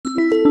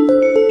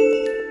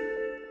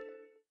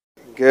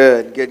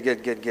Good, good,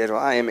 good, good, good. Well,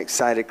 I am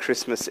excited.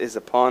 Christmas is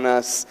upon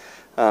us.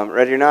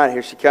 Ready or not,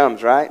 here she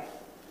comes, right?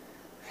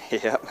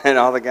 Yep. And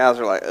all the guys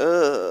are like,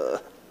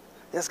 ugh.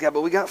 Yes, God,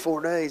 but we got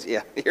 4 days.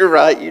 Yeah, you're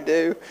right, you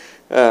do.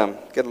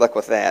 Good luck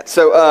with that.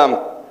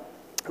 So,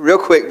 real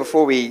quick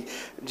before we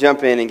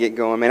jump in and get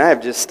going, man, I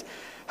have just, it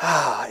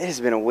has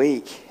been a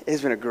week. It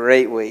has been a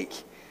great week.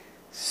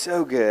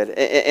 So good.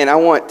 And I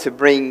want to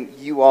bring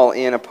you all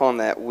in upon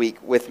that week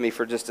with me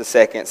for just a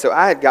second. So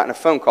I had gotten a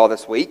phone call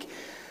this week,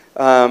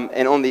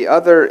 and on the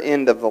other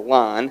end of the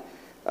line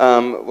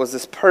was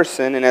this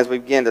person, and as we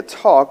began to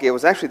talk, it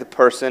was actually the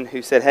person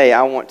who said, hey,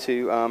 I want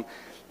to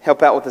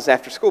help out with this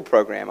after-school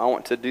program. I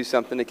want to do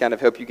something to kind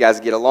of help you guys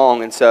get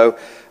along. And so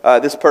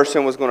this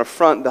person was going to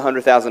front the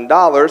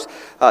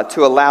 $100,000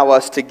 to allow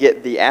us to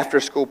get the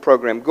after-school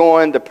program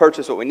going, to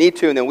purchase what we need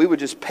to, and then we would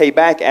just pay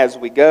back as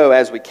we go,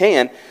 as we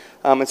can.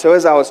 And so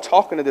as I was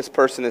talking to this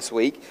person this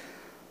week,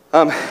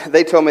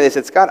 they told me, they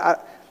said, Scott, I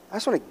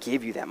just want to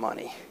give you that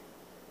money.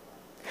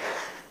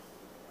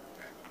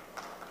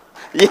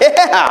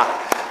 Yeah.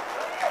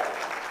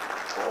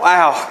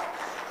 Wow.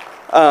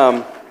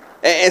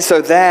 And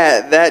so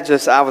that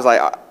just, I was like,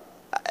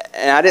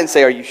 and I didn't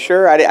say, are you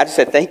sure? I just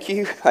said, thank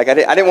you. Like I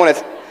didn't want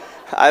to,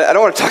 I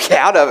don't want to talk you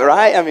out of it,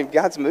 right? I mean,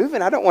 God's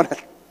moving. I don't want to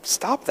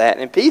stop that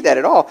and impede that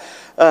at all.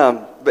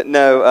 But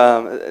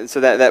no, so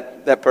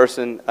that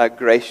person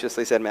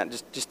graciously said, man,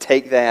 just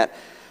take that.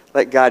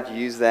 Let God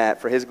use that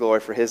for His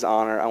glory, for His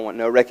honor. I want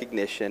no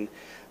recognition.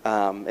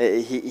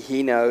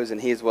 He knows and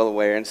He is well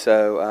aware. And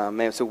so,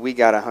 man, so we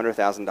got a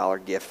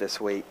 $100,000 gift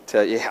this week.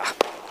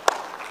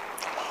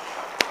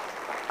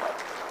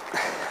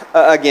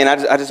 Again,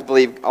 I just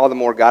believe all the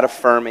more God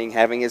affirming,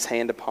 having His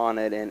hand upon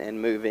it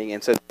and moving.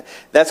 And so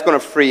that's going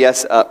to free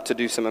us up to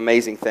do some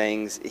amazing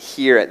things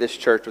here at this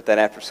church with that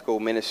after-school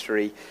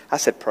ministry. I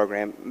said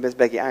program. Ms.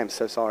 Becky, I am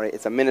so sorry.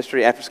 It's a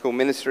ministry, after-school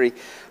ministry.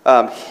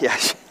 Yeah,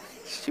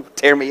 she would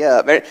tear me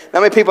up. Not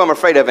many people I'm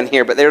afraid of in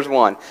here, but there's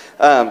one.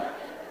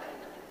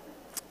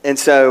 And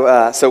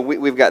so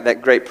we've got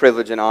that great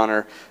privilege and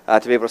honor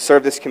to be able to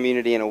serve this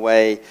community in a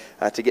way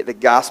to get the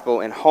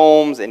gospel in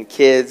homes and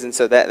kids, and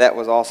so that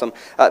was awesome.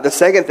 The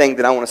second thing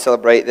that I want to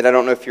celebrate that I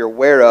don't know if you're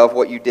aware of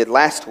what you did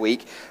last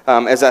week,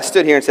 as I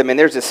stood here and said, man,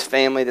 there's this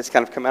family that's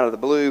kind of come out of the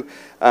blue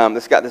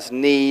that's got this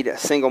need, a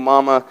single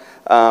mama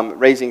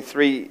raising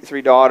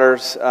three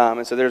daughters,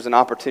 and so there's an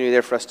opportunity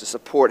there for us to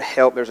support,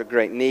 help. There's a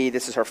great need.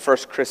 This is her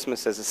first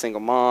Christmas as a single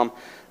mom.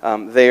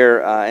 And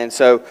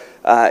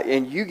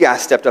you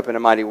guys stepped up in a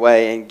mighty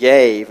way and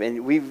gave, and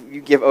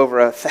you give over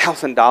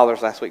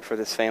 $1,000 last week for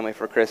this family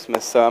for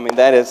Christmas. So I mean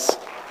that is,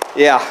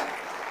 yeah.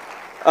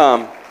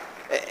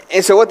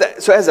 And so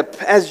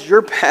as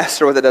your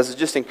pastor, what that does is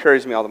just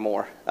encourage me all the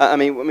more. I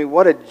mean,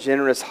 what a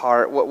generous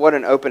heart, what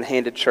an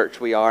open-handed church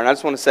we are. And I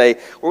just want to say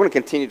we're going to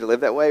continue to live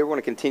that way. We're going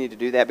to continue to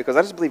do that because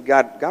I just believe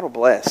God will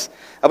bless.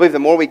 I believe the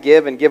more we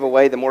give and give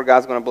away, the more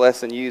God's going to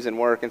bless and use and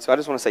work. And so I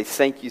just want to say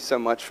thank you so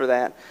much for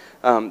that.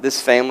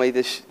 This family,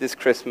 this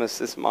Christmas,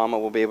 this mama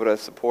will be able to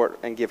support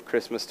and give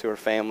Christmas to her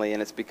family,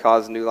 and it's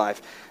because New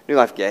Life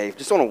gave,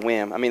 just on a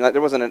whim. I mean, like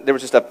there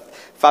was just a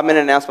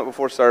 5-minute announcement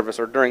before service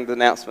or during the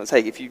announcements.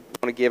 Hey, if you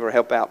want to give or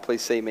help out,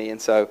 please see me.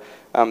 And so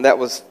that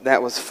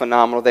was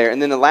phenomenal there.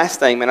 And then the last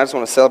thing, man, I just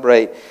want to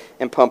celebrate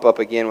and pump up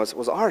again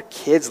was our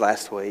kids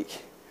last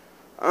week.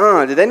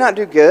 Did they not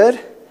do good?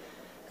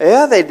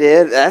 Yeah, they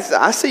did.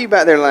 I see you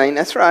back there, Lane.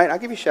 That's right. I'll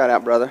give you a shout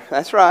out, brother.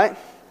 That's right.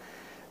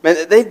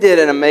 Man, they did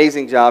an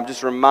amazing job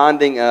just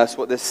reminding us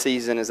what this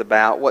season is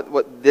about,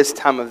 what this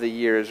time of the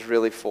year is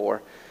really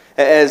for.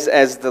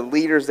 As the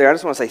leaders there, I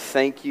just want to say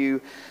thank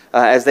you.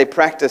 As they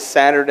practiced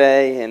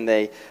Saturday and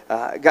they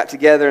got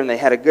together and they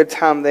had a good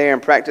time there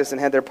and practiced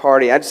and had their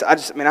party, I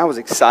was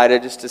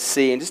excited just to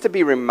see and just to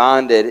be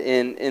reminded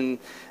in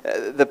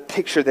the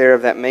picture there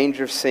of that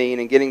manger scene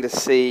and getting to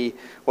see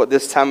what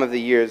this time of the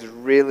year is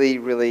really,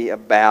 really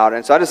about.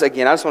 And so I just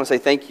want to say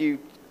thank you,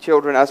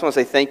 children. I just want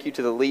to say thank you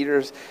to the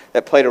leaders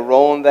that played a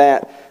role in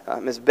that.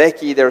 Ms.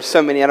 Becky, there were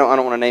so many. I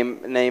don't want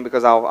to name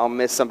because I'll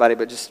miss somebody,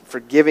 but just for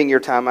giving your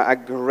time, I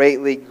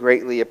greatly,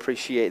 greatly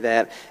appreciate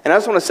that. And I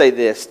just want to say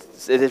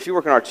this: if you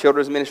work in our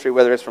children's ministry,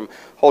 whether it's from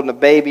holding a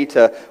baby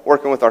to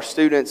working with our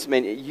students,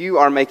 man, you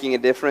are making a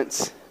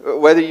difference.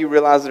 Whether you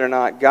realize it or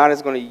not, God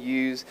is going to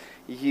use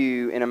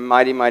you in a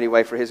mighty, mighty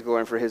way for His glory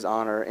and for His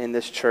honor in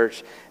this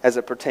church as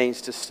it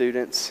pertains to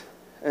students.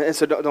 And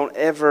so don't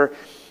ever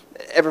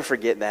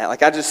forget that.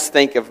 Like, I just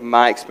think of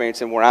my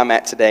experience and where I'm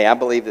at today. I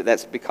believe that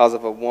that's because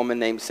of a woman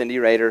named Cindy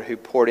Rader who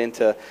poured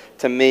into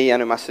me. I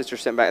know my sister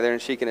sitting back there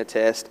and she can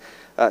attest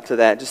to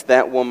that. Just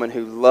that woman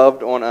who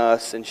loved on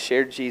us and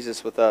shared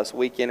Jesus with us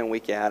week in and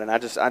week out. And I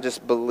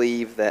just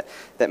believe that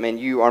man,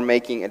 you are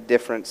making a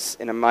difference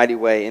in a mighty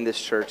way in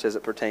this church as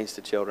it pertains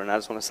to children. I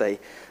just want to say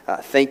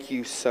thank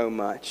you so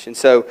much. And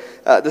so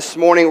this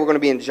morning we're going to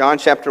be in John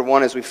chapter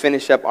 1 as we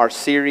finish up our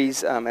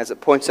series as it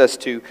points us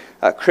to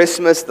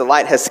Christmas. The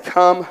light has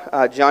come.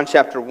 John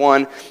chapter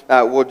 1.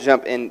 We'll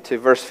jump into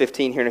verse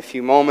 15 here in a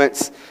few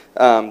moments.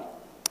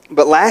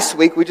 But last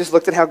week, we just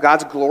looked at how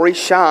God's glory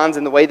shines,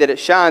 and the way that it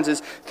shines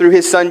is through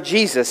his son,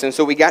 Jesus. And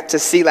so we got to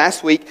see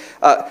last week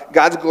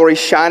God's glory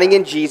shining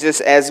in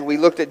Jesus as we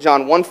looked at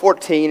John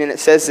 1:14, and it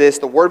says this,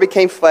 the Word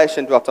became flesh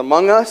and dwelt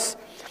among us,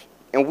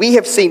 and we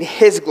have seen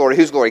his glory.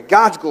 Whose glory?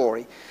 God's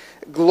glory.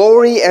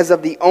 Glory as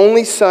of the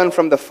only Son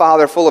from the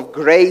Father, full of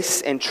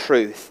grace and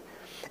truth.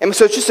 And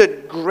so it's just a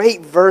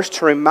great verse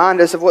to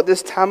remind us of what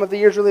this time of the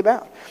year is really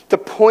about. To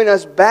point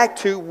us back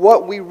to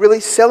what we really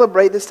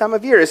celebrate this time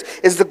of year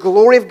is the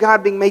glory of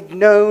God being made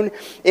known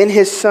in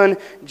his son,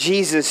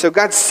 Jesus. So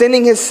God's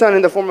sending his son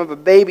in the form of a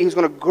baby who's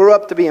going to grow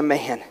up to be a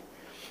man.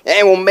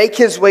 And will make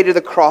his way to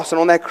the cross. And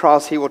on that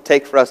cross, he will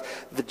take for us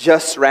the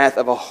just wrath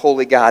of a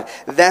holy God.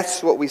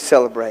 That's what we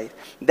celebrate.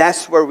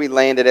 That's where we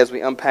landed as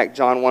we unpacked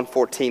John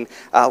 1:14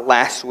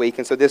 last week.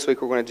 And so this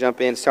week, we're going to jump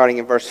in, starting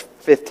in verse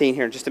 15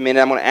 here in just a minute.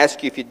 I'm going to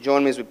ask you if you'd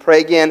join me as we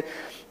pray again,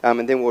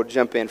 and then we'll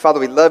jump in. Father,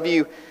 we love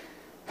you.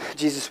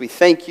 Jesus, we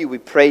thank you. We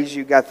praise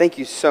you. God, thank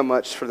you so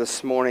much for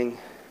this morning.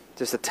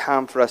 Just a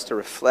time for us to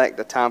reflect,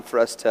 a time for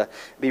us to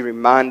be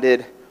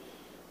reminded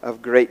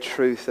of great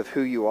truth of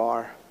who you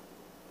are.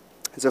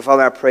 And so,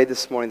 Father, I pray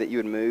this morning that you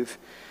would move.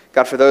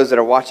 God, for those that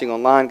are watching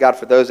online, God,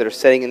 for those that are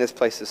sitting in this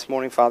place this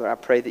morning, Father, I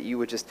pray that you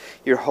would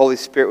your Holy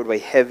Spirit would weigh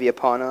heavy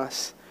upon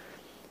us.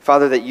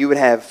 Father, that you would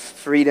have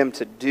freedom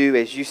to do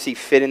as you see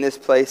fit in this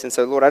place. And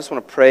so, Lord, I just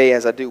want to pray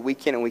as I do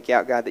week in and week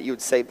out, God, that you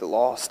would save the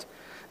lost.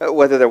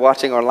 Whether they're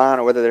watching online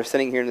or whether they're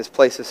sitting here in this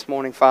place this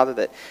morning,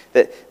 Father,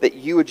 that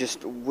you would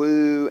just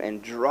woo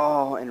and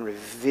draw and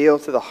reveal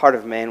to the heart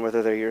of man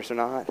whether they're yours or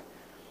not.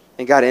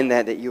 And God, in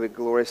that you would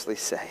gloriously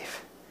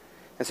save.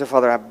 And so,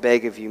 Father, I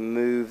beg of you,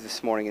 move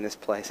this morning in this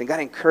place. And God,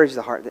 encourage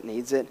the heart that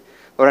needs it.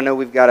 Lord, I know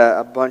we've got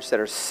a bunch that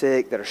are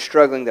sick, that are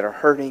struggling, that are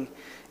hurting.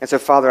 And so,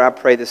 Father, I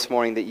pray this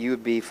morning that you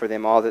would be for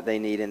them all that they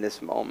need in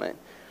this moment.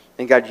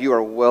 And God, you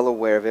are well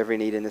aware of every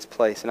need in this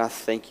place. And I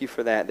thank you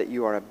for that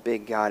you are a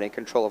big God in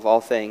control of all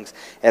things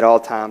at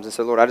all times. And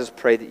so, Lord, I just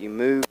pray that you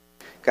move.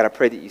 God, I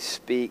pray that you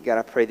speak. God,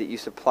 I pray that you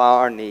supply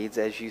our needs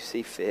as you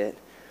see fit.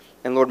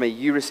 And Lord, may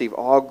you receive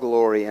all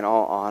glory and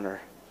all honor.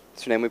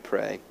 In your name we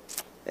pray.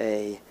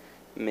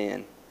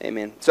 Amen.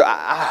 Amen. So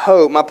I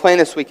hope, my plan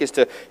this week is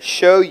to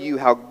show you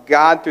how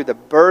God, through the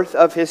birth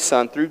of his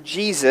son, through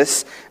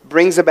Jesus,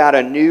 brings about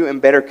a new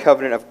and better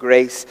covenant of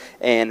grace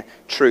and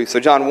truth. So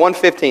John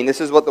 1:15,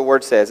 this is what the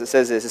word says. It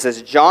says this. It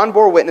says, John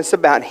bore witness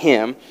about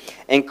him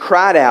and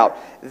cried out,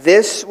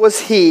 this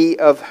was he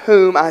of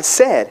whom I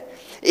said,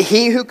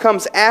 he who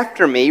comes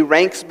after me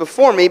ranks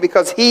before me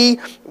because he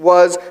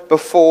was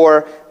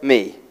before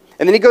me.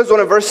 And then he goes on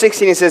in verse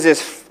 16, he says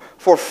this,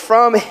 for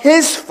from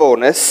his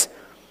fullness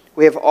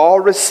we have all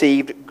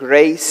received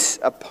grace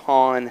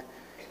upon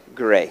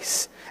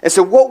grace. And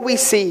so what we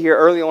see here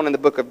early on in the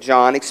book of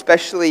John,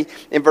 especially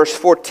in verse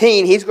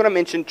 14, he's going to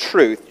mention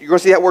truth. You're going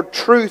to see that word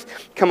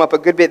truth come up a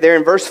good bit there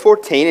in verse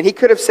 14. And he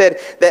could have said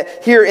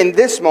that here in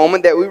this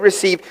moment that we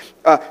receive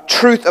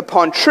truth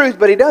upon truth,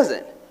 but he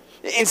doesn't.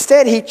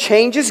 Instead, he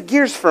changes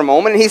gears for a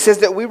moment and he says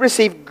that we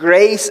receive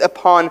grace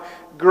upon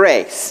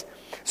grace.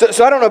 So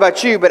I don't know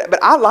about you,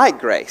 but I like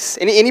grace.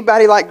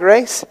 Anybody like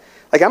grace?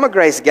 Like, I'm a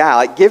grace guy.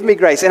 Like, give me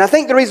grace. And I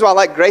think the reason why I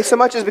like grace so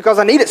much is because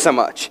I need it so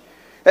much.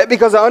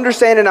 Because I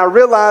understand and I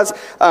realize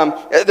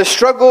the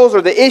struggles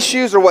or the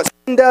issues or what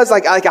sin does.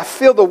 Like I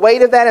feel the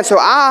weight of that. And so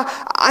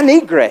I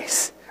need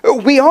grace.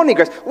 We all need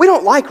grace. We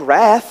don't like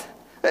wrath.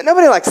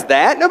 Nobody likes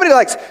that. Nobody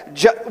likes...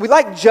 we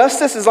like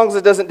justice as long as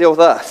it doesn't deal with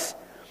us.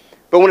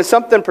 But when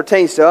something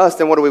pertains to us,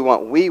 then what do we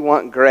want? We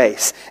want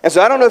grace. And so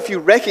I don't know if you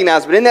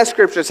recognize, but in that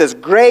scripture it says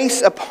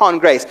grace upon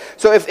grace.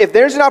 So if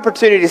there's an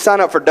opportunity to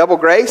sign up for double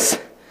grace...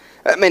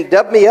 I mean,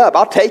 dub me up.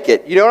 I'll take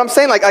it. You know what I'm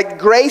saying? Like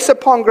grace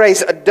upon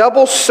grace, a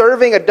double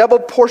serving, a double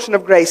portion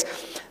of grace.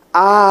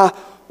 I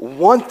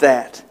want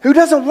that. Who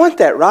doesn't want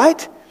that,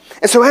 right?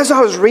 And so as I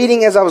was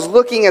reading, as I was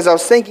looking, as I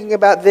was thinking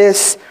about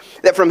this,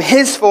 that from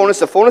his fullness,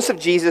 the fullness of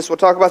Jesus, we'll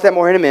talk about that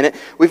more in a minute,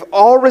 we've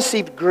all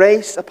received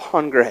grace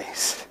upon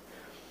grace.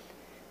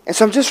 And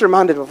so I'm just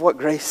reminded of what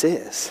grace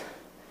is.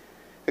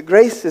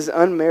 Grace is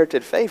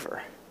unmerited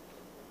favor.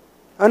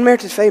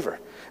 Unmerited favor.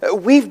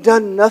 We've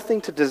done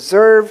nothing to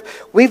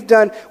deserve. We've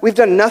done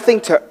nothing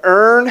to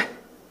earn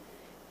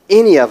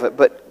any of it.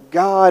 But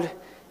God,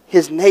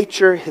 his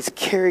nature, his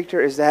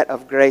character is that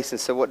of grace. And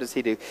so what does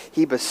he do?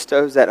 He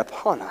bestows that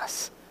upon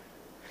us.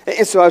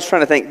 And so I was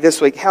trying to think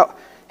this week, how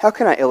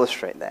can I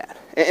illustrate that?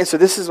 And so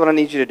this is what I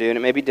need you to do, and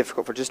it may be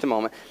difficult for just a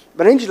moment,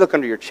 but I need you to look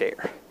under your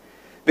chair.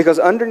 Because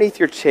underneath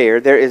your chair,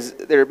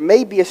 there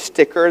may be a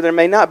sticker, there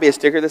may not be a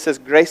sticker that says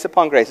grace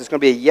upon grace. It's going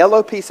to be a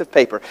yellow piece of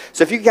paper.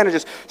 So if you can kind of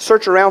just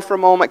search around for a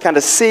moment, kind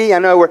of see, I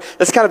know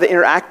that's kind of the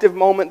interactive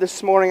moment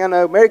this morning. I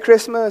know, Merry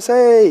Christmas,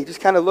 hey, just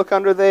kind of look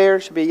under there.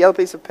 It should be a yellow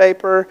piece of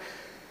paper.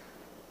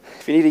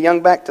 If you need a young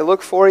back to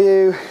look for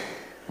you.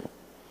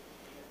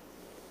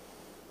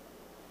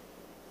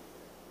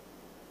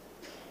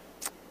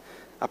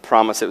 I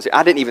promise it was,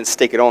 I didn't even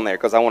stick it on there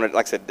because I wanted,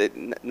 like I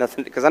said,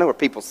 nothing, because I know where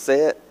people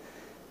sit.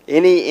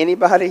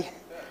 Anybody?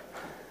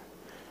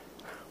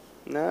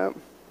 No?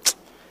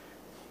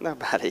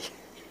 Nobody.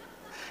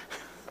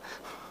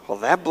 Well,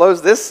 that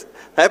blows this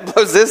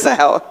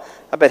out.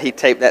 I bet he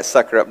taped that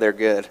sucker up there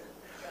good.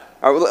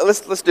 All right, well,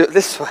 let's do it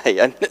this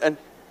way.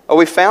 Oh,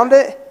 we found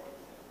it?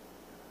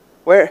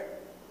 Where?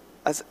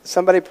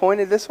 Somebody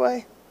pointed this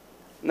way?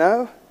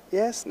 No?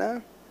 Yes?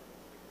 No?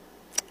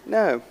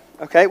 No.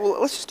 Okay, well,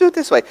 let's just do it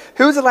this way.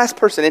 Who was the last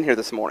person in here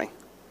this morning?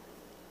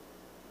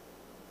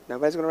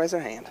 Nobody's going to raise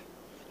their hand.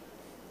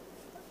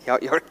 Y'all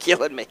are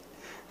killing me.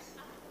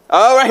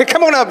 All right,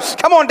 come on up.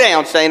 Come on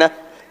down, Shayna.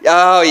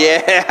 Oh,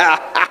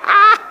 yeah.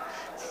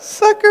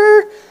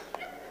 Sucker.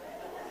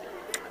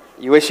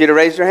 You wish you'd have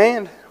raised your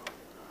hand.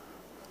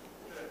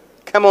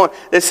 Come on.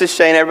 This is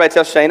Shayna. Everybody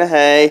tell Shayna,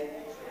 hey.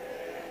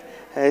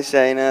 Hey,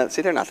 Shayna.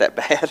 See, they're not that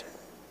bad.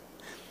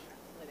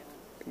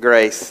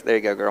 Grace. There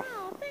you go, girl.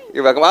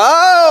 You're welcome.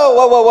 Oh,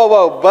 whoa, whoa, whoa,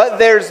 whoa. But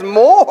there's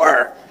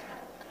more.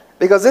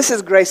 Because this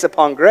is grace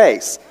upon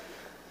grace.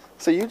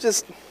 So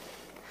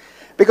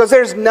because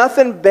there's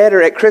nothing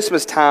better at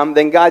Christmas time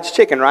than God's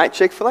chicken, right?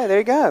 Chick-fil-A. There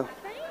you go.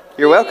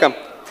 You're welcome.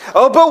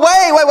 Oh,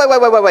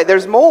 but wait.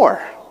 There's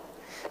more.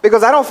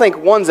 Because I don't think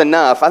one's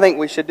enough. I think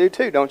we should do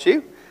two, don't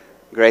you?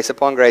 Grace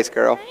upon grace,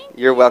 girl.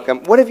 You're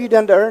welcome. What have you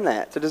done to earn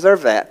that, to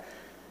deserve that?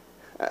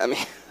 I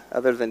mean,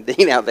 other than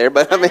Dean out there,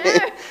 but I mean,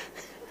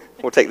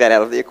 we'll take that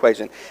out of the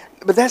equation.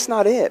 But that's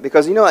not it,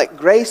 because like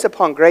grace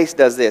upon grace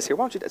does this. Here,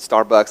 why don't you do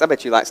Starbucks? I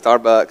bet you like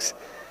Starbucks.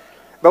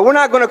 But we're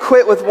not going to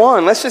quit with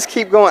one. Let's just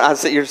keep going. I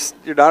said,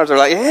 your daughters are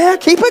like, yeah,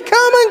 keep it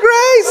coming,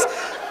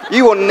 Grace.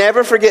 You will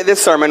never forget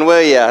this sermon,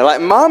 will you? Like,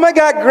 Mama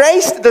got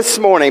graced this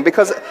morning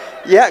because,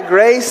 yeah,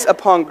 grace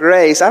upon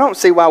grace. I don't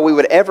see why we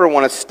would ever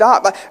want to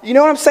stop. You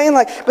know what I'm saying?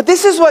 Like, but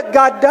this is what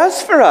God does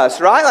for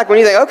us, right? Like when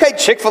you think, okay,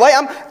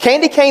 Chick-fil-A,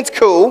 candy cane's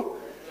cool.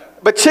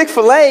 But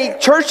Chick-fil-A,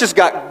 church just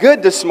got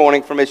good this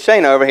morning from Miss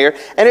Shayna over here.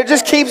 And it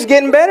just keeps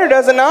getting better,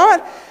 does it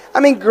not?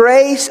 I mean,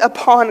 grace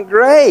upon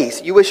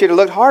grace. You wish you'd have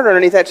looked harder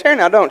underneath that chair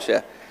now, don't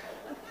you?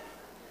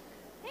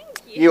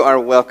 Thank you. You are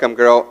welcome,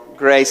 girl.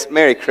 Grace,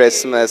 Merry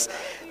Christmas.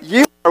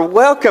 You are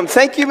welcome.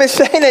 Thank you, Miss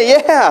Shayna.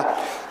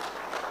 Yeah.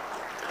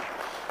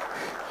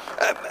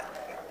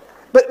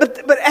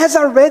 But as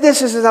I read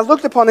this, as I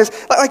looked upon this,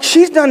 like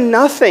she's done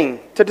nothing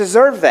to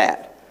deserve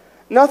that.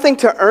 Nothing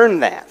to earn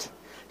that.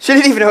 She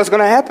didn't even know it was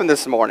going to happen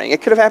this morning.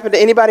 It could have happened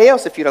to anybody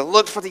else if you'd have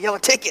looked for the yellow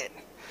ticket.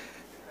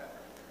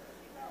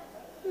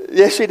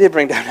 Yes, she did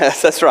bring down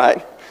us. That's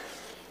right.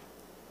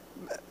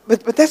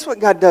 But that's what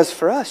God does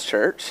for us,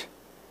 church.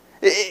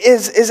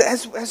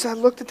 As I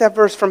looked at that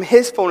verse, from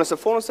His fullness, the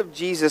fullness of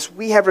Jesus,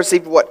 we have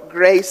received what?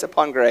 Grace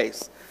upon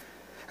grace.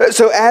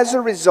 So as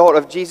a result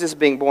of Jesus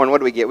being born, what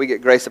do we get? We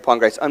get grace upon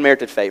grace,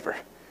 unmerited favor.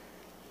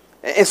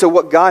 And so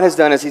what God has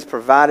done is He's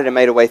provided and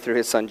made a way through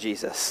His Son,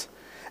 Jesus.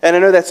 And I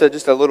know that's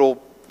just a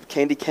little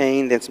candy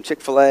cane, then some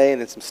Chick-fil-A,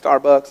 and then some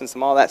Starbucks, and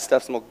some all that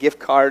stuff, some little gift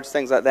cards,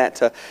 things like that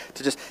to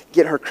just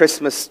get her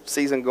Christmas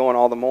season going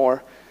all the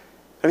more.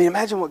 I mean,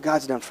 imagine what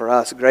God's done for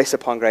us, grace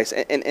upon grace.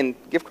 And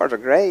gift cards are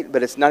great,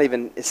 but it's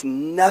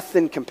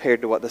nothing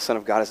compared to what the Son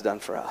of God has done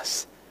for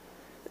us.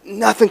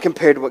 Nothing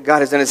compared to what God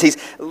has done is He's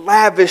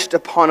lavished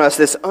upon us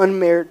this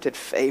unmerited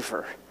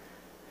favor.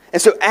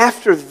 And so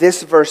after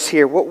this verse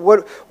here,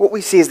 what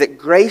we see is that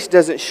grace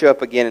doesn't show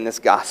up again in this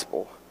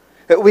gospel.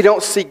 We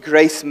don't see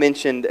grace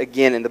mentioned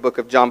again in the book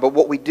of John, but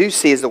what we do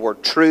see is the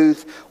word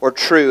truth or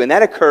true, and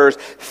that occurs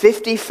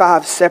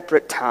 55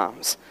 separate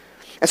times.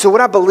 And so what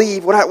I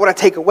believe, what I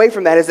take away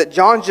from that is that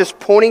John's just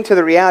pointing to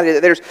the reality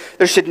that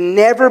there should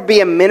never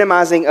be a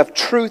minimizing of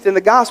truth in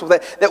the gospel,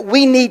 that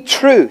we need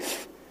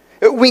truth.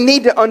 We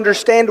need to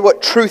understand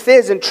what truth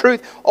is, and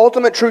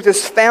ultimate truth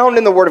is found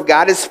in the Word of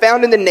God, is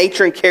found in the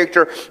nature and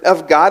character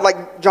of God.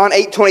 Like John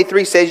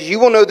 8:23 says, you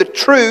will know the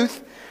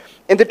truth,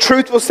 and the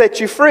truth will set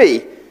you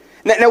free.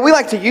 Now, we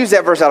like to use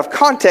that verse out of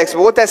context,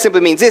 but what that simply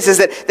means is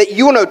that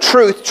you will know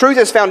truth. Truth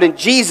is found in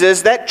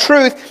Jesus. That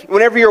truth,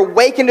 whenever you're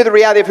awakened to the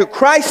reality of who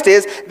Christ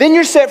is, then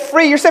you're set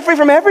free. You're set free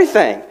from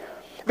everything.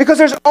 Because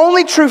there's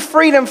only true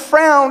freedom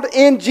found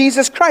in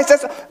Jesus Christ.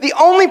 That's the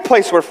only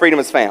place where freedom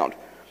is found.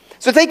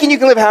 So thinking you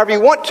can live however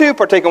you want to,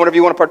 partake in whatever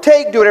you want to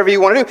partake, do whatever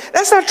you want to do,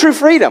 that's not true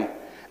freedom.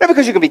 Not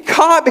because you can be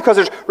caught, because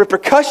there's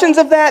repercussions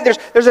of that.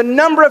 There's a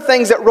number of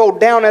things that roll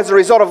down as a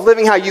result of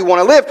living how you want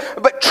to live.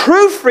 But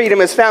true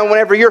freedom is found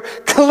whenever you're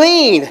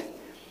clean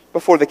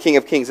before the King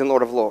of Kings and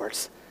Lord of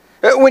Lords.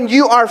 When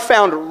you are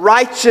found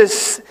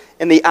righteous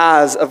in the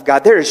eyes of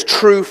God, there is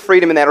true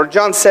freedom in that. Or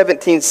John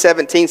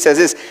 17:17 says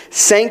this,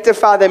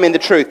 sanctify them in the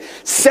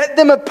truth. Set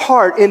them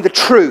apart in the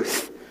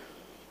truth.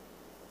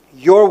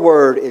 Your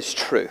word is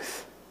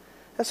truth.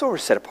 That's where we're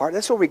set apart.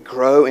 That's where we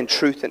grow in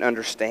truth and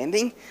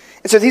understanding.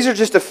 And so these are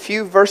just a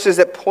few verses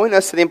that point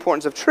us to the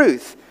importance of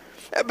truth.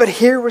 But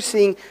here we're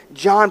seeing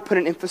John put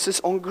an emphasis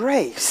on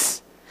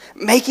grace,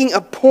 making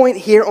a point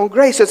here on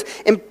grace. So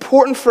it's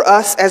important for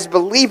us as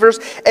believers,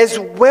 as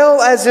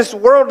well as this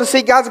world, to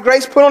see God's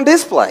grace put on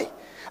display.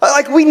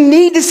 Like we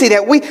need to see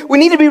that. We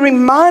need to be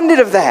reminded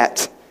of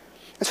that.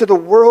 And so the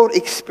world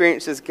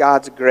experiences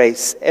God's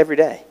grace every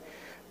day.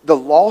 The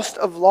lost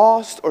of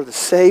lost or the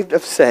saved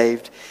of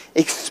saved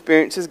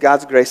experiences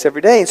God's grace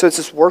every day. And so it's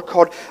this word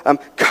called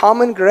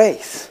common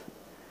grace.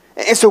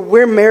 And so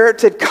we're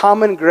merited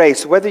common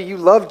grace. Whether you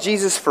love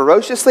Jesus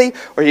ferociously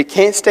or you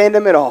can't stand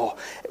him at all,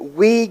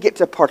 we get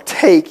to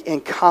partake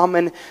in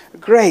common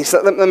grace.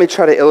 Let me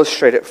try to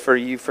illustrate it for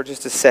you for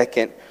just a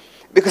second.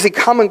 Because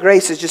common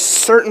grace is just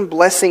certain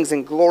blessings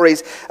and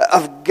glories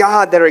of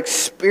God that are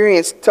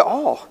experienced to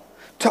all.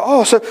 To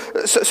all. So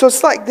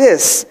it's like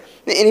this.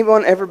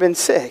 Anyone ever been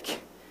sick?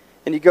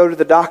 And you go to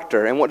the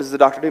doctor, and what does the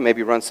doctor do?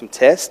 Maybe run some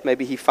tests.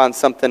 Maybe he finds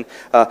something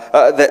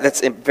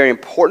that's very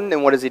important.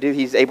 And what does he do?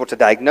 He's able to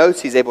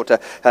diagnose. He's able to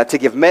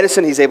give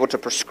medicine. He's able to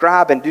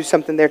prescribe and do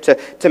something there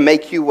to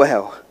make you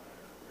well.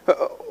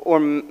 Or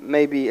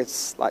maybe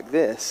it's like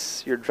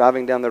this. You're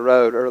driving down the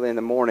road early in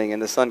the morning,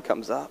 and the sun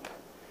comes up.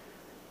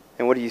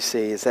 And what do you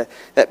see? Is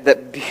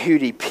that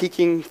beauty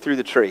peeking through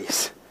the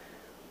trees.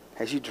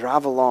 As you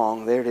drive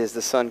along, there it is,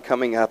 the sun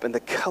coming up, and the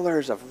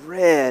colors of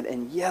red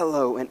and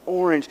yellow and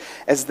orange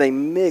as they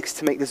mix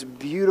to make this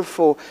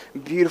beautiful,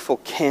 beautiful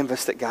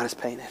canvas that God has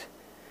painted.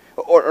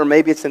 Or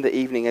maybe it's in the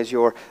evening as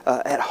you're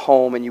at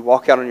home and you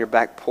walk out on your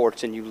back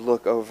porch and you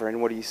look over,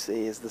 and what do you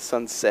see? Is the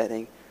sun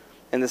setting.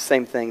 And the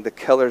same thing, the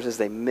colors as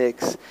they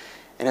mix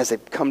and as they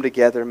come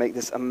together make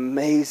this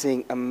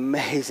amazing,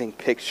 amazing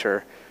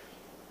picture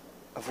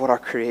of what our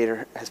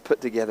Creator has put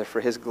together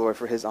for His glory,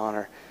 for His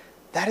honor.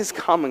 That is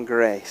common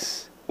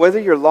grace. Whether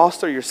you're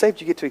lost or you're saved,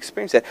 you get to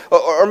experience that.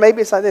 Or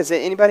maybe it's like this.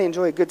 Anybody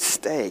enjoy a good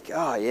steak?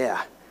 Oh,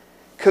 yeah.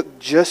 Cooked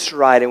just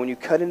right. And when you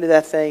cut into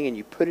that thing and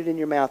you put it in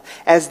your mouth,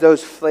 as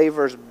those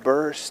flavors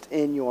burst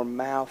in your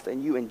mouth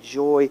and you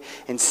enjoy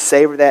and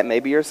savor that.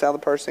 Maybe you're a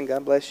salad person.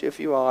 God bless you if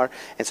you are.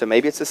 And so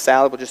maybe it's a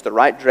salad with just the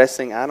right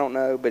dressing. I don't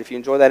know. But if you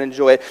enjoy that,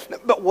 enjoy it.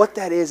 But what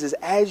that is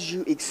as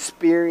you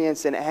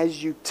experience and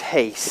as you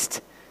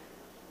taste,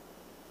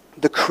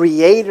 the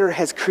Creator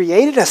has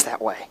created us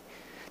that way,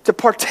 to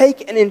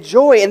partake and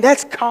enjoy, and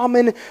that's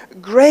common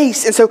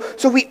grace. And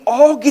so we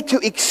all get to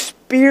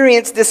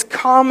experience this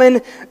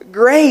common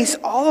grace.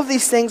 All of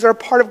these things are a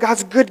part of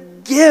God's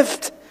good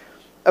gift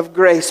of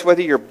grace.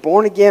 Whether you're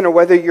born again or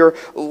whether you're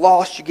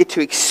lost, you get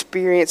to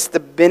experience the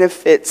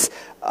benefits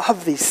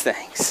of these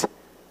things.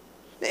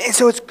 And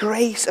so it's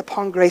grace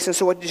upon grace. And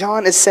so what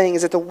John is saying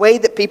is that the way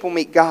that people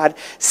meet God,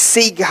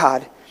 see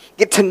God,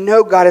 get to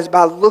know God is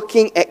by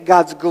looking at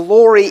God's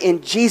glory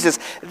in Jesus.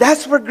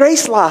 That's where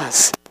grace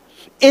lies.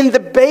 In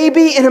the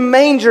baby in a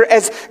manger,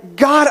 as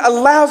God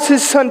allows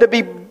His Son to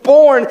be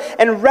born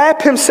and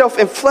wrap Himself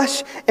in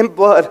flesh and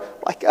blood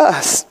like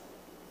us.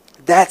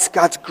 That's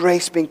God's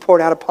grace being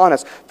poured out upon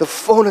us. The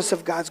fullness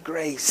of God's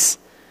grace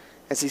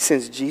as He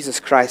sends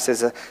Jesus Christ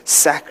as a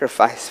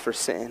sacrifice for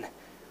sin.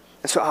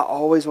 And so I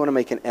always want to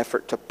make an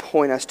effort to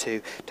point us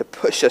to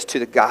push us to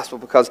the gospel,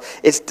 because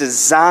it's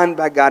designed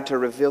by God to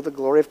reveal the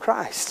glory of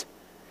Christ.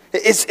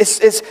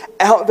 It's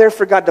out there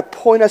for God to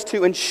point us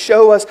to and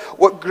show us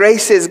what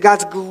grace is,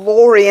 God's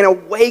glory, and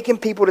awaken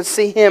people to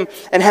see Him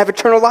and have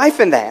eternal life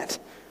in that.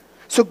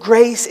 So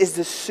grace is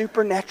the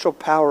supernatural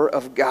power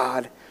of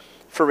God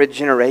for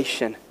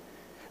regeneration.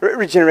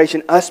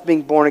 Regeneration, us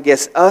being born again,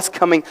 us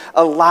coming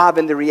alive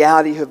in the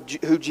reality of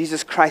who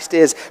Jesus Christ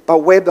is by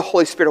way of the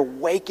Holy Spirit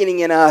awakening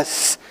in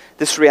us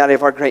this reality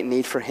of our great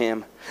need for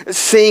Him.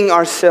 Seeing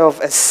ourselves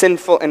as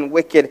sinful and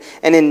wicked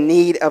and in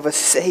need of a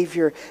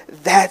Savior.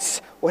 That's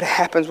what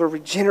happens. We're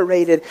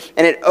regenerated,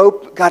 and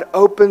God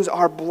opens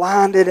our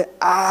blinded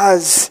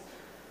eyes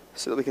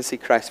so that we can see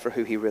Christ for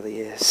who He really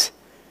is.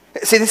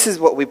 See, this is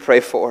what we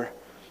pray for.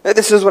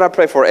 This is what I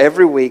pray for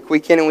every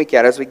week in and week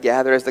out, as we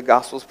gather, as the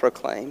gospel is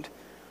proclaimed.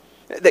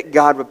 That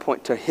God would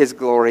point to His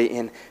glory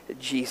in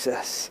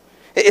Jesus.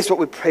 It's what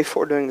we pray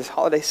for during this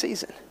holiday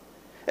season.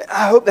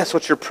 I hope that's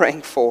what you're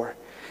praying for.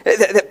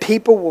 That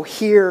people will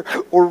hear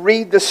or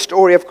read the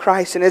story of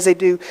Christ, and as they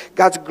do,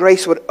 God's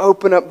grace would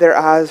open up their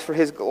eyes for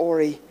His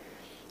glory,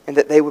 and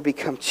that they would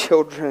become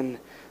children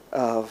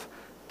of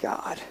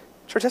God.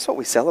 Church, that's what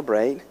we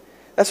celebrate.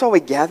 That's why we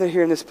gather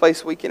here in this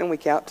place week in and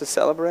week out, to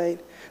celebrate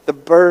the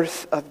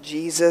birth of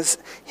Jesus,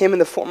 Him in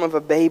the form of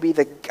a baby,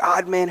 the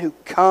God-man who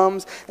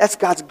comes. That's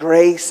God's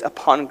grace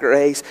upon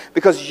grace,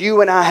 because you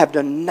and I have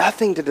done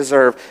nothing to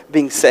deserve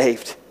being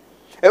saved.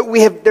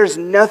 There's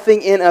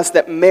nothing in us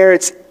that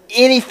merits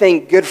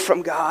anything good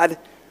from God,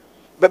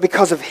 but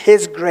because of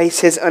His grace,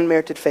 His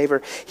unmerited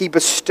favor, He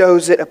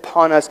bestows it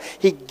upon us.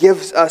 He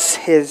gives us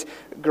His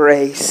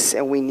grace,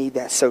 and we need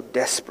that so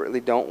desperately,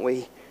 don't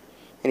we?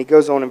 And he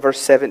goes on in verse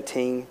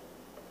 17,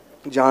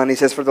 John, he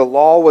says, "For the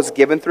law was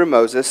given through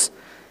Moses,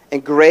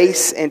 and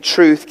grace and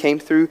truth came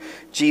through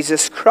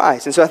Jesus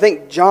Christ." And so I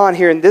think John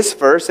here in this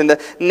verse and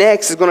the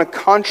next is going to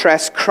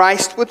contrast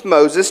Christ with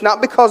Moses,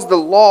 not because the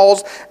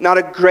law's not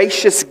a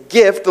gracious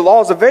gift. The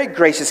law is a very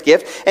gracious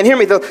gift. And hear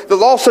me, the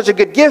law is such a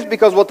good gift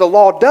because what the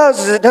law does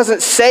is it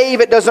doesn't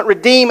save, it doesn't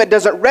redeem, it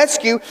doesn't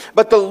rescue,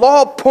 but the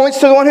law points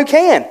to the one who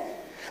can.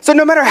 So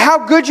no matter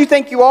how good you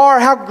think you are,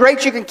 how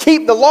great you can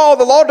keep the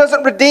law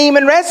doesn't redeem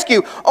and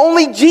rescue.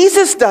 Only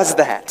Jesus does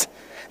that.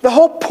 The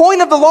whole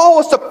point of the law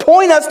was to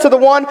point us to the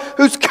one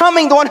who's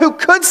coming, the one who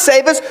could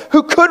save us,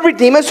 who could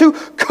redeem us, who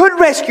could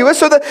rescue us.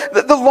 So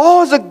the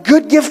law is a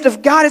good gift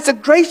of God. It's a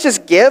gracious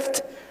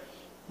gift,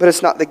 but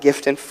it's not the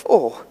gift in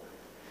full.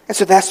 And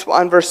so that's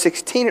why in verse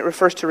 16 it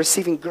refers to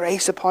receiving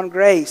grace upon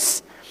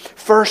grace.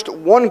 First,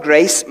 one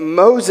grace,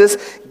 Moses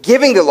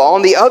giving the law,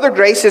 and the other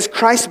grace is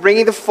Christ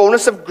bringing the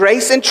fullness of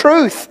grace and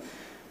truth.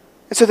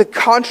 And so the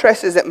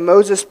contrast is that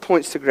Moses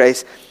points to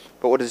grace,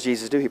 but what does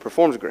Jesus do? He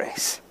performs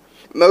grace.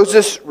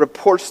 Moses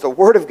reports the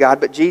Word of God,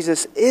 but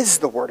Jesus is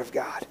the Word of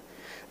God.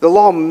 The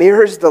law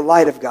mirrors the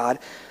light of God,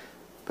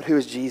 but who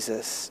is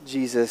Jesus?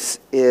 Jesus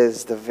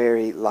is the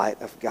very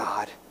light of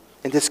God.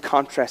 And this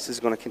contrast is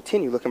going to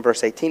continue. Look in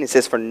verse 18. It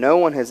says, "For no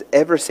one has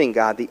ever seen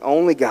God, the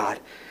only God,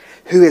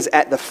 who is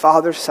at the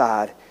Father's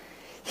side.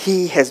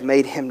 He has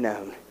made him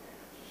known."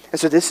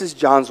 And so this is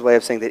John's way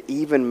of saying that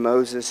even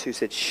Moses, who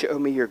said, "Show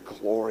me your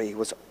glory,"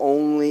 was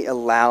only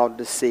allowed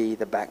to see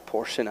the back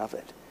portion of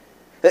it.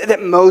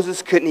 That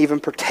Moses couldn't even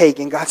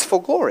partake in God's full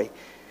glory.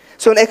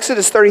 So in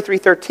Exodus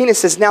 33:13 it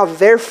says, "Now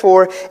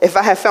therefore, if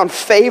I have found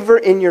favor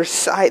in your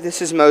sight,"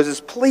 this is Moses,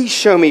 "please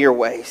show me your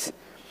ways,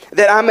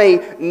 that I may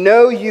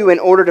know you in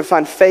order to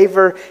find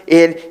favor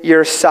in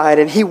your sight."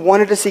 And he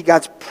wanted to see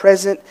God's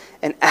present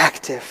and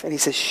active. And he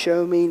says,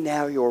 "Show me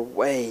now your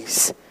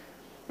ways."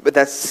 But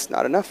that's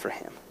not enough for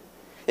him.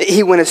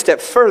 He went a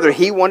step further.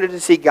 He wanted to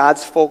see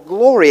God's full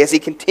glory as he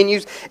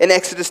continues in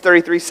Exodus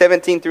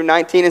 33:17 through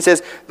 19 and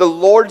says, "The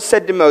Lord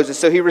said to Moses,"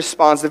 so he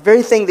responds, "The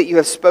very thing that you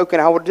have spoken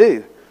I will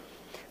do.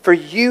 For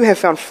you have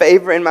found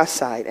favor in my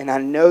sight, and I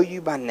know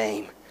you by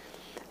name."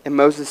 And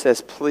Moses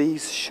says,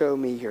 "Please show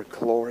me your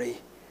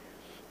glory."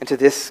 And to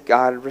this,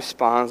 God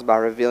responds by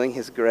revealing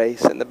his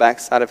grace and the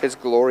backside of his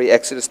glory.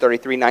 Exodus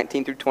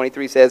 33:19 through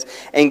 23 says,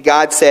 "And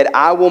God said,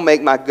 I will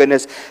make my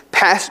goodness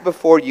pass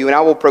before you, and I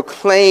will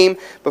proclaim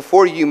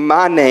before you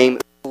my name,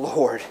 the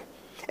Lord.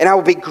 And I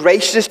will be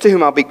gracious to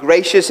whom I will be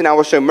gracious, and I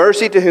will show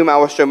mercy to whom I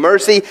will show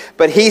mercy.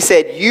 But he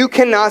said, you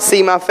cannot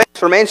see my face,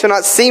 for man shall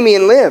not see me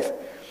and live.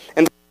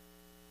 And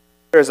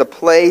there is a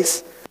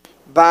place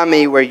by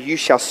me where you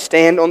shall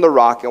stand on the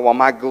rock, and while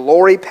my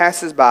glory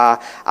passes by,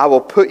 I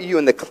will put you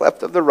in the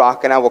cleft of the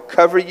rock, and I will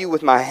cover you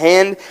with my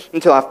hand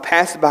until I've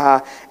passed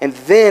by, and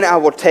then I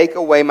will take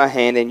away my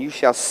hand, and you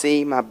shall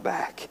see my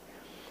back,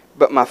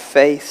 but my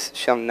face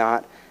shall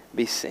not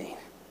be seen."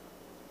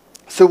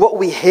 So what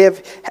we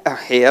have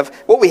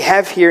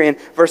here in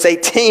verse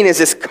 18 is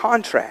this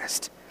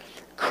contrast.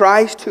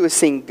 Christ, who has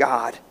seen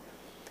God,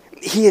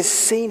 he has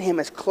seen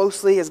him as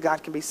closely as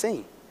God can be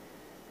seen.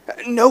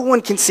 No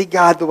one can see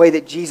God the way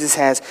that Jesus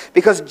has,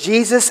 because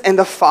Jesus and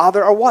the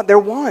Father are what? They're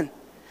one.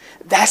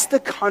 That's the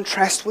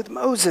contrast with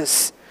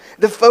Moses.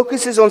 The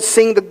focus is on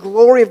seeing the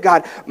glory of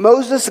God.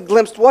 Moses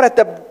glimpsed what? At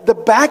the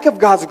back of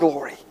God's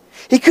glory.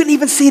 He couldn't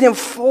even see it in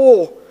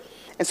full.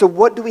 And so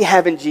what do we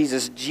have in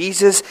Jesus?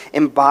 Jesus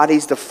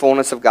embodies the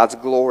fullness of God's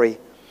glory.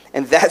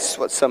 And that's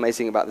what's so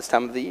amazing about this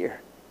time of the year,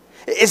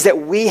 is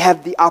that we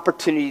have the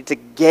opportunity to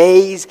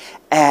gaze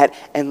at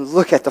and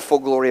look at the full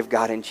glory of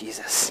God in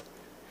Jesus.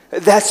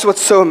 That's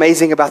what's so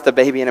amazing about the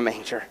baby in a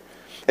manger,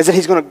 is that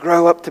he's going to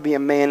grow up to be a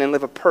man and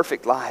live a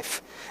perfect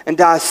life and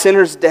die a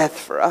sinner's death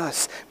for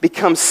us,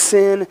 become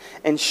sin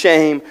and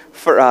shame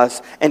for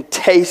us, and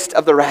taste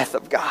of the wrath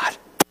of God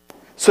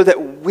so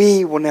that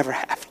we will never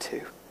have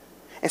to.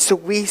 And so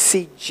we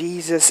see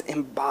Jesus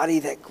embody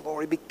that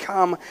glory,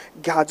 become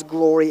God's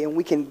glory, and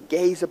we can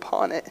gaze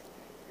upon it.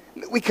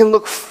 We can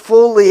look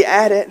fully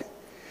at it.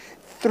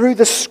 Through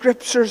the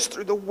scriptures,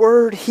 through the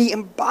word, he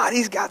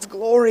embodies God's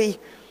glory.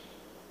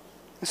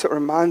 And so it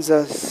reminds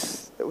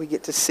us that we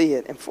get to see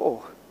it in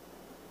full.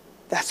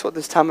 That's what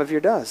this time of year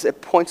does. It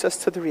points us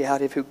to the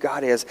reality of who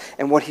God is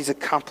and what he's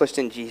accomplished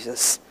in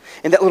Jesus.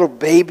 And that little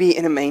baby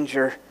in a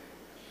manger.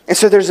 And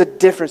so there's a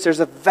difference. There's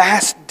a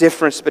vast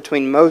difference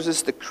between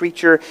Moses, the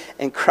creature,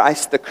 and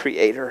Christ, the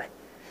creator.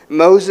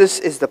 Moses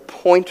is the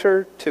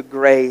pointer to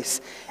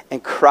grace,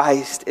 and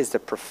Christ is the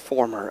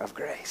performer of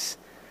grace.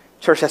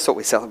 Church, that's what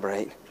we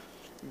celebrate.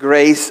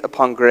 Grace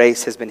upon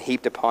grace has been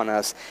heaped upon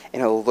us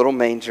in a little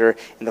manger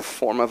in the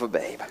form of a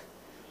babe.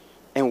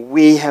 And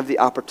we have the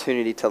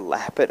opportunity to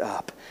lap it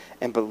up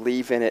and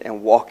believe in it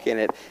and walk in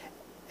it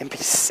and be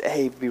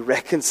saved, be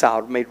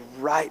reconciled, made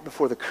right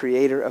before the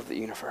creator of the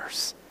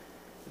universe.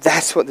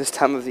 That's what this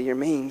time of the year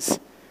means.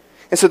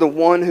 And so the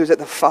one who's at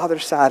the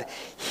Father's side,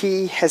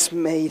 he has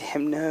made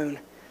him known.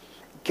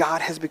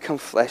 God has become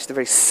flesh. The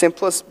very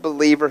simplest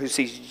believer who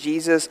sees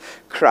Jesus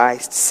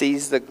Christ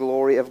sees the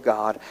glory of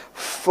God,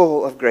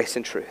 full of grace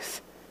and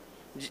truth.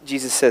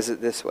 Jesus says it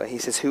this way. He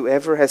says,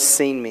 whoever has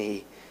seen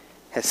me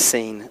has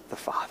seen the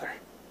Father.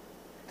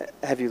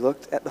 Have you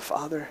looked at the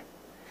Father?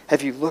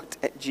 Have you looked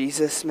at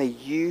Jesus? May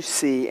you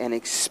see and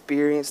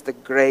experience the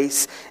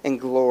grace and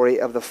glory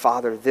of the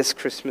Father this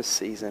Christmas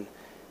season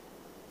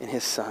in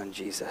his Son,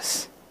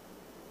 Jesus.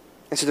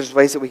 And so there's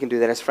ways that we can do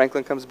that. As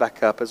Franklin comes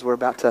back up, as we're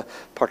about to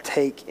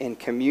partake in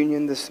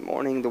communion this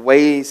morning, the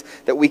ways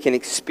that we can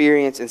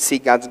experience and see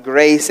God's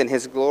grace and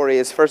his glory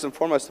is first and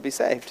foremost to be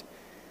saved.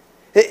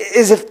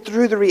 Is if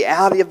through the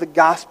reality of the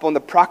gospel and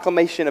the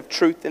proclamation of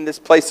truth in this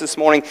place this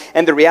morning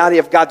and the reality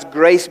of God's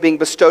grace being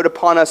bestowed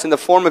upon us in the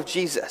form of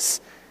Jesus,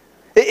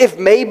 if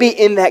maybe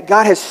in that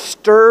God has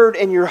stirred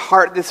in your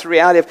heart this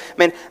reality of,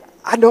 man,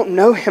 I don't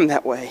know him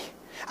that way.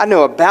 I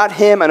know about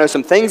him. I know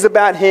some things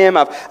about him.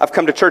 I've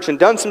come to church and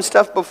done some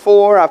stuff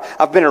before.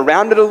 I've been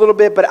around it a little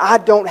bit, but I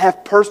don't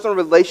have personal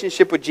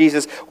relationship with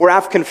Jesus where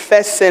I've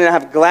confessed sin and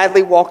I've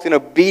gladly walked in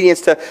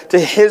obedience to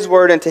his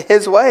word and to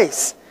his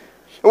ways.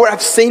 Where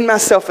I've seen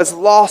myself as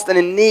lost and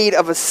in need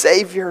of a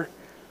Savior.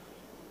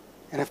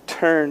 And I've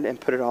turned and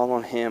put it all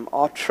on him.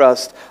 All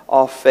trust,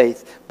 all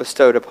faith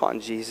bestowed upon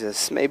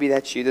Jesus. Maybe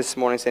that's you this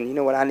morning saying, you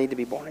know what, I need to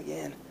be born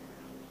again.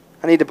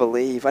 I need to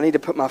believe. I need to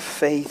put my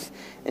faith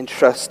and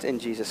trust in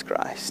Jesus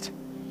Christ.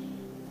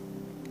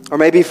 Or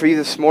maybe for you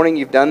this morning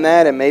you've done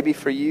that, and maybe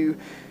for you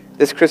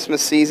this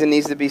Christmas season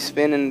needs to be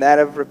spent in that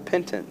of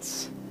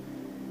repentance.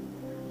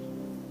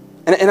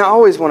 And I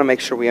always want to make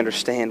sure we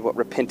understand what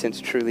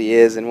repentance truly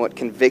is and what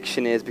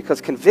conviction is,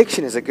 because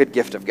conviction is a good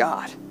gift of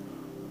God.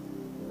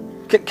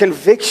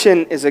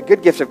 Conviction is a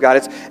good gift of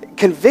God.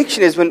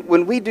 Conviction is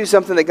when we do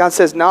something that God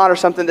says not, or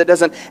something that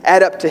doesn't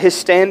add up to his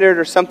standard,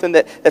 or something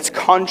that's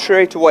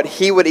contrary to what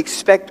he would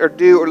expect or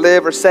do or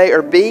live or say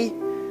or be.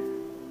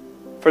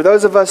 For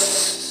those of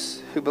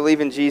us who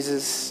believe in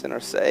Jesus and are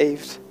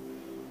saved,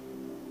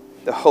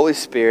 the Holy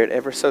Spirit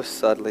ever so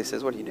subtly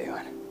says, what are you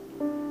doing?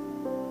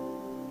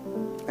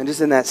 And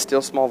just in that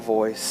still small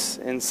voice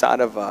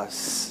inside of us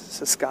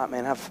says, Scott,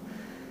 man, I've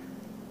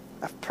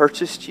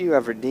purchased you,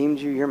 I've redeemed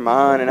you, you're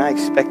mine, and I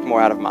expect more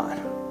out of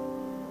mine.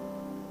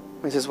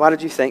 He says, why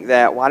did you think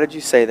that? Why did you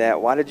say that?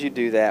 Why did you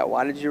do that?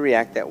 Why did you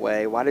react that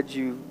way? Why did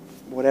you,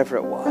 whatever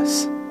it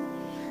was.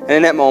 And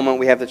in that moment,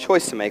 we have the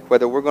choice to make,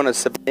 whether we're going to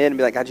submit and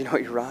be like, God, you know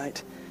what, you're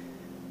right.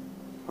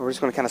 Or we're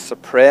just going to kind of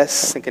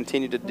suppress and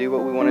continue to do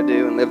what we want to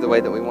do and live the way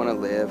that we want to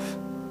live.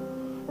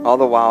 All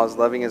the while, as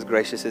loving, as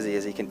gracious as he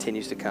is, he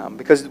continues to come.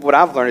 Because what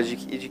I've learned is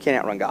you can't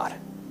outrun God.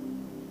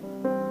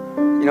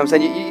 You know what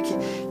I'm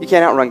saying? You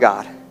can't outrun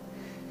God.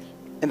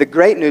 And the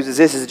great news is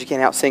this, is that you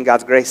can't outsing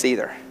God's grace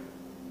either.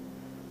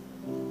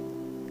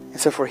 And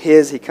so for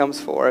his, he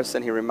comes for us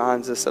and he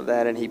reminds us of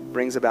that, and he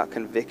brings about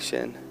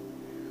conviction.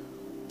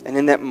 And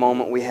in that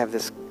moment, we have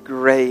this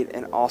great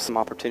and awesome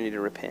opportunity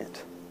to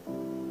repent.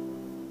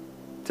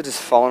 To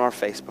just fall on our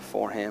face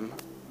before him,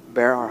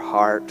 bare our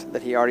heart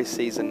that he already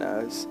sees and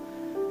knows.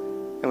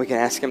 And we can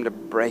ask him to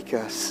break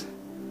us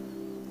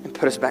and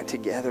put us back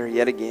together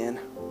yet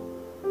again.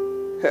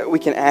 We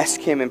can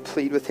ask him and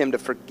plead with him to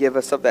forgive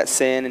us of that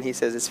sin, and he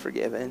says it's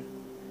forgiven.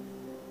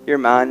 You're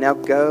mine. Now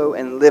go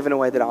and live in a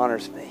way that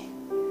honors me.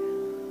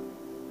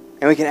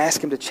 And we can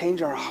ask him to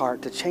change our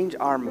heart, to change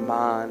our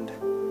mind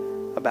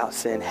about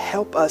sin.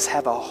 Help us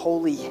have a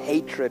holy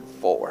hatred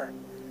for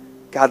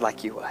God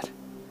like you would.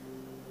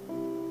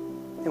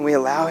 And we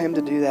allow him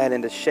to do that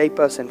and to shape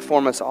us and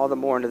form us all the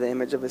more into the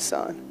image of his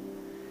Son.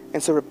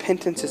 And so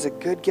repentance is a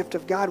good gift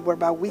of God,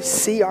 whereby we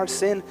see our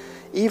sin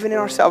even in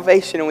our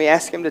salvation, and we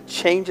ask him to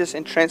change us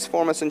and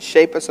transform us and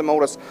shape us and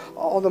mold us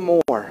all the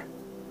more.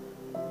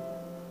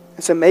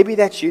 And so maybe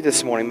that's you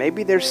this morning.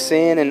 Maybe there's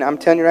sin, and I'm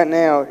telling you right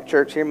now,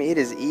 church, hear me, it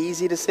is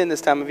easy to sin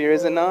this time of year,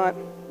 is it not?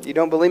 You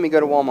don't believe me, go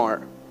to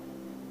Walmart.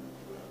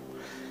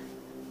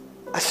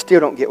 I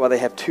still don't get why they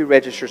have 2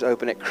 registers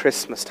open at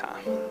Christmas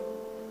time.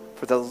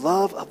 For the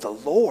love of the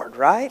Lord,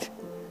 right?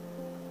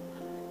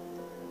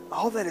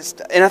 All that is,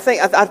 and I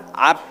think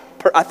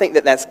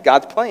that that's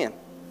God's plan.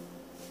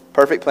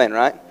 Perfect plan,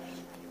 right?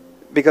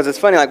 Because it's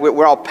funny, like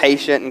we're all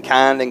patient and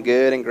kind and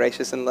good and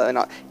gracious and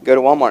loving. Go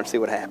to Walmart and see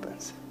what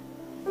happens.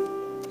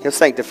 He'll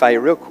sanctify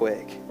you real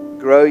quick,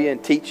 grow you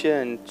and teach you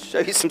and show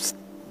you some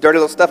dirty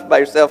little stuff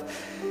about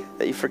yourself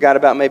that you forgot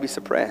about, maybe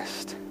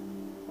suppressed.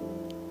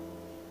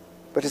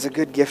 But it's a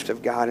good gift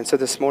of God. And so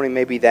this morning,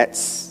 maybe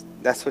that's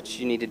what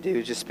you need to do,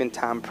 is just spend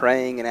time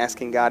praying and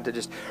asking God to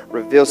just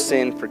reveal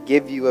sin,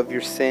 forgive you of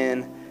your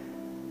sin.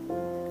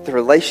 The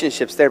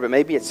relationship's there, but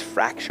maybe it's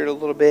fractured a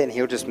little bit, and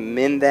he'll just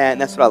mend that.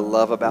 And that's what I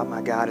love about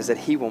my God, is that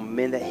he will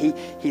mend that.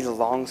 He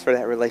longs for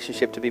that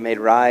relationship to be made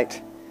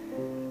right.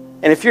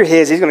 And if you're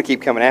his, he's going to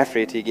keep coming after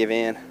you till you give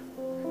in,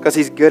 because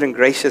he's good and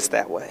gracious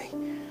that way.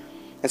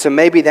 And so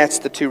maybe that's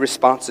the 2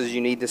 responses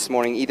you need this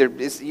morning. Either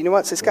is, you know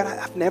what, says, God,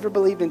 I've never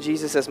believed in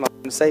Jesus as my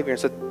Savior. And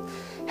so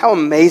how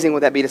amazing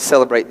would that be to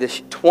celebrate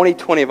this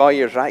 2020 of all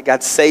years, right?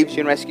 God saves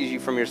you and rescues you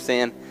from your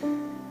sin,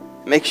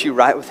 makes you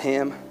right with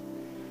him.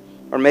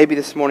 Or maybe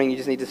this morning you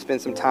just need to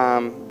spend some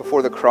time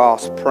before the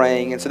cross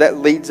praying. And so that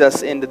leads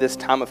us into this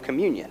time of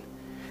communion.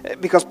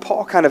 Because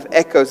Paul kind of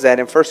echoes that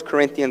in 1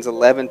 Corinthians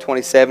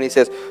 11:27. He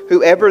says,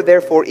 whoever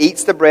therefore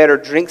eats the bread or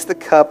drinks the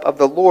cup of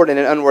the Lord in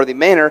an unworthy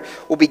manner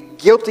will be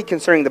guilty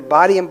concerning the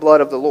body and blood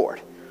of the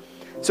Lord.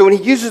 So when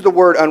he uses the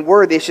word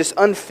unworthy, it's just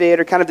unfit,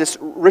 or kind of this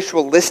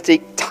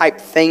ritualistic type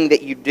thing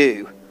that you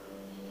do.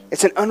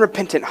 It's an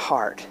unrepentant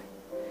heart.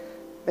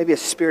 Maybe a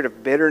spirit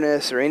of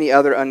bitterness or any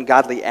other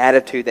ungodly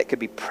attitude that could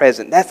be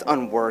present. That's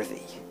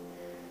unworthy.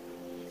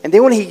 And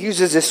then when he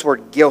uses this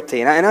word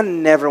guilty, and I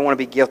never want to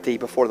be guilty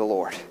before the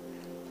Lord.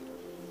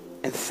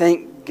 And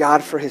thank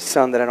God for his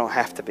Son that I don't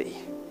have to be.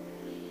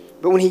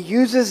 But when he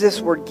uses this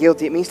word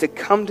guilty, it means to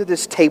come to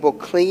this table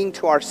clinging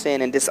to our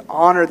sin and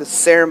dishonor the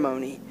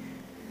ceremony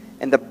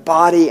and the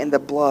body and the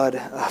blood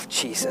of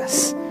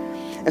Jesus.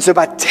 And so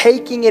by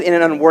taking it in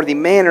an unworthy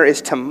manner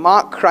is to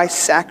mock Christ's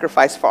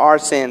sacrifice for our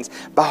sins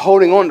by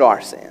holding on to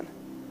our sin.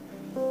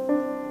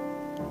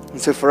 And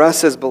so for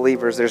us as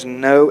believers, there's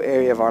no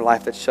area of our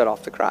life that's shut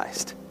off to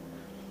Christ.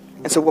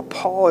 And so what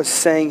Paul is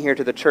saying here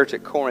to the church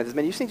at Corinth is,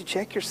 man, you just need to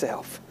check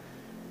yourself.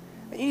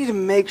 You need to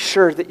make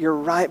sure that you're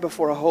right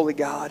before a holy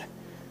God.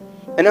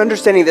 And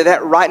understanding that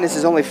that rightness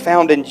is only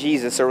found in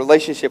Jesus, a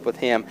relationship with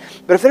Him.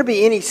 But if there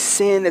be any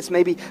sin that's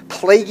maybe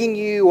plaguing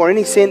you, or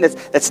any sin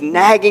that's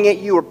nagging at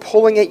you or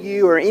pulling at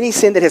you, or any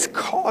sin that has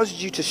caused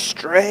you to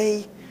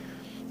stray,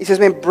 he says,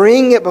 man,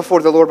 bring it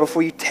before the Lord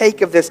before you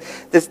take of this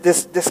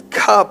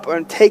cup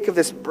and take of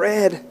this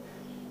bread,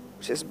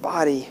 which is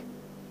body.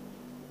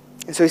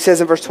 And so he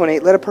says in verse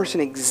 28, let a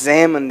person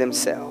examine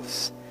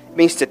themselves. It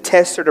means to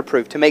test or to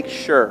prove, to make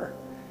sure.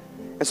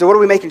 And so what are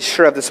we making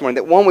sure of this morning?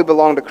 That one, we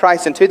belong to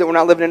Christ, and two, that we're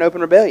not living in open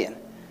rebellion.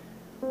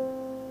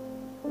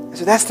 And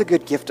so that's the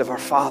good gift of our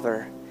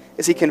Father,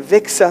 is He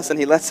convicts us and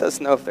He lets us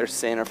know if there's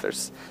sin or if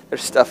there's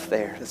stuff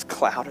there that's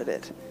clouded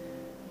it.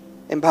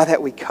 And by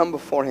that we come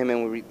before Him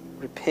and we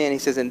repent. He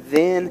says, and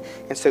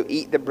so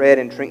eat the bread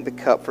and drink the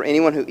cup. For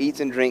anyone who eats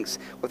and drinks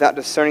without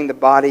discerning the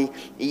body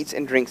eats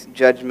and drinks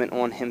judgment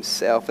on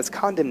himself. It's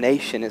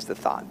condemnation is the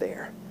thought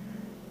there.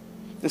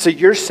 And so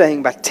you're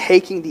saying by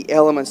taking the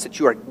elements that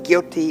you are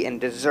guilty and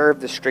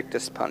deserve the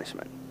strictest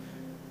punishment.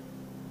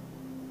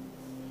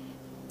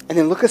 And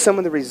then look at some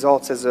of the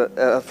results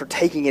for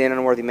taking it in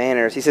unworthy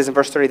manners. He says in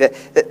verse 30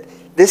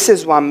 that this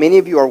is why many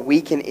of you are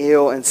weak and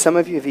ill, and some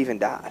of you have even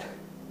died.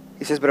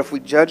 He says, but if we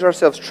judge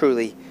ourselves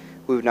truly,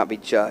 we would not be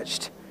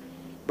judged.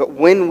 But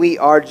when we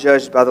are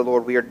judged by the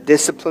Lord, we are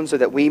disciplined so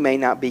that we may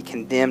not be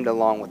condemned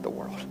along with the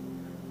world.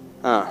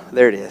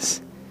 There it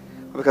is.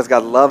 Because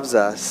God loves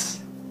us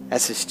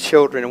as His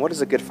children. And what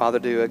does a good father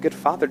do? A good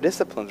father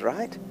disciplines,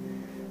 right?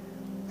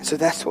 And so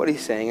that's what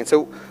he's saying. And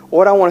so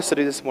what I want us to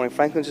do this morning,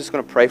 Franklin's just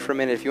going to pray for a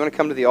minute. If you want to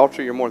come to the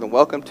altar, you're more than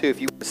welcome to. If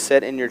you want to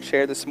sit in your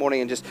chair this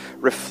morning and just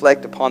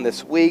reflect upon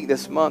this week,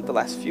 this month, the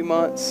last few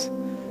months,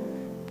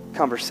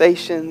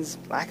 conversations,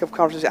 lack of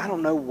conversation. I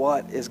don't know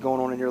what is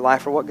going on in your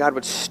life or what God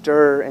would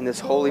stir in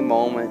this holy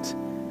moment.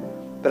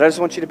 But I just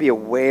want you to be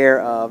aware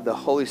of the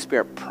Holy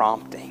Spirit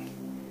prompting.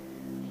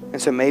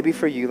 And so maybe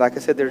for you, like I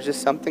said, there's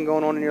just something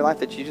going on in your life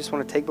that you just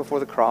want to take before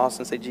the cross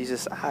and say,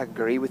 Jesus, I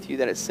agree with you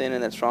that it's sin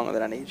and that's wrong and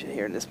that I need you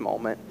here in this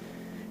moment,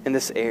 in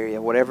this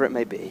area, whatever it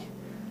may be.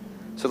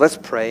 So let's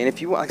pray. And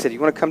if you, like I said, you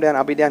want to come down,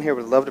 I'll be down here.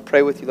 We'd love to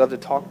pray with you, love to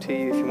talk to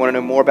you. If you want to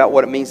know more about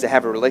what it means to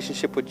have a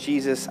relationship with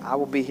Jesus, I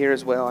will be here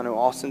as well. I know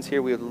Austin's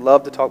here. We would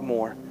love to talk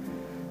more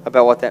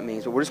about what that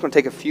means. But we're just going to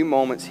take a few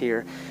moments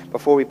here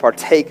before we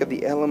partake of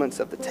the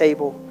elements of the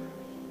table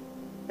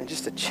and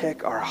just to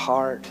check our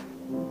heart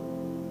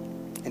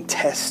and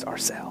test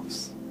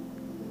ourselves.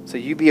 So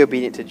you be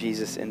obedient to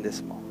Jesus in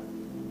this moment.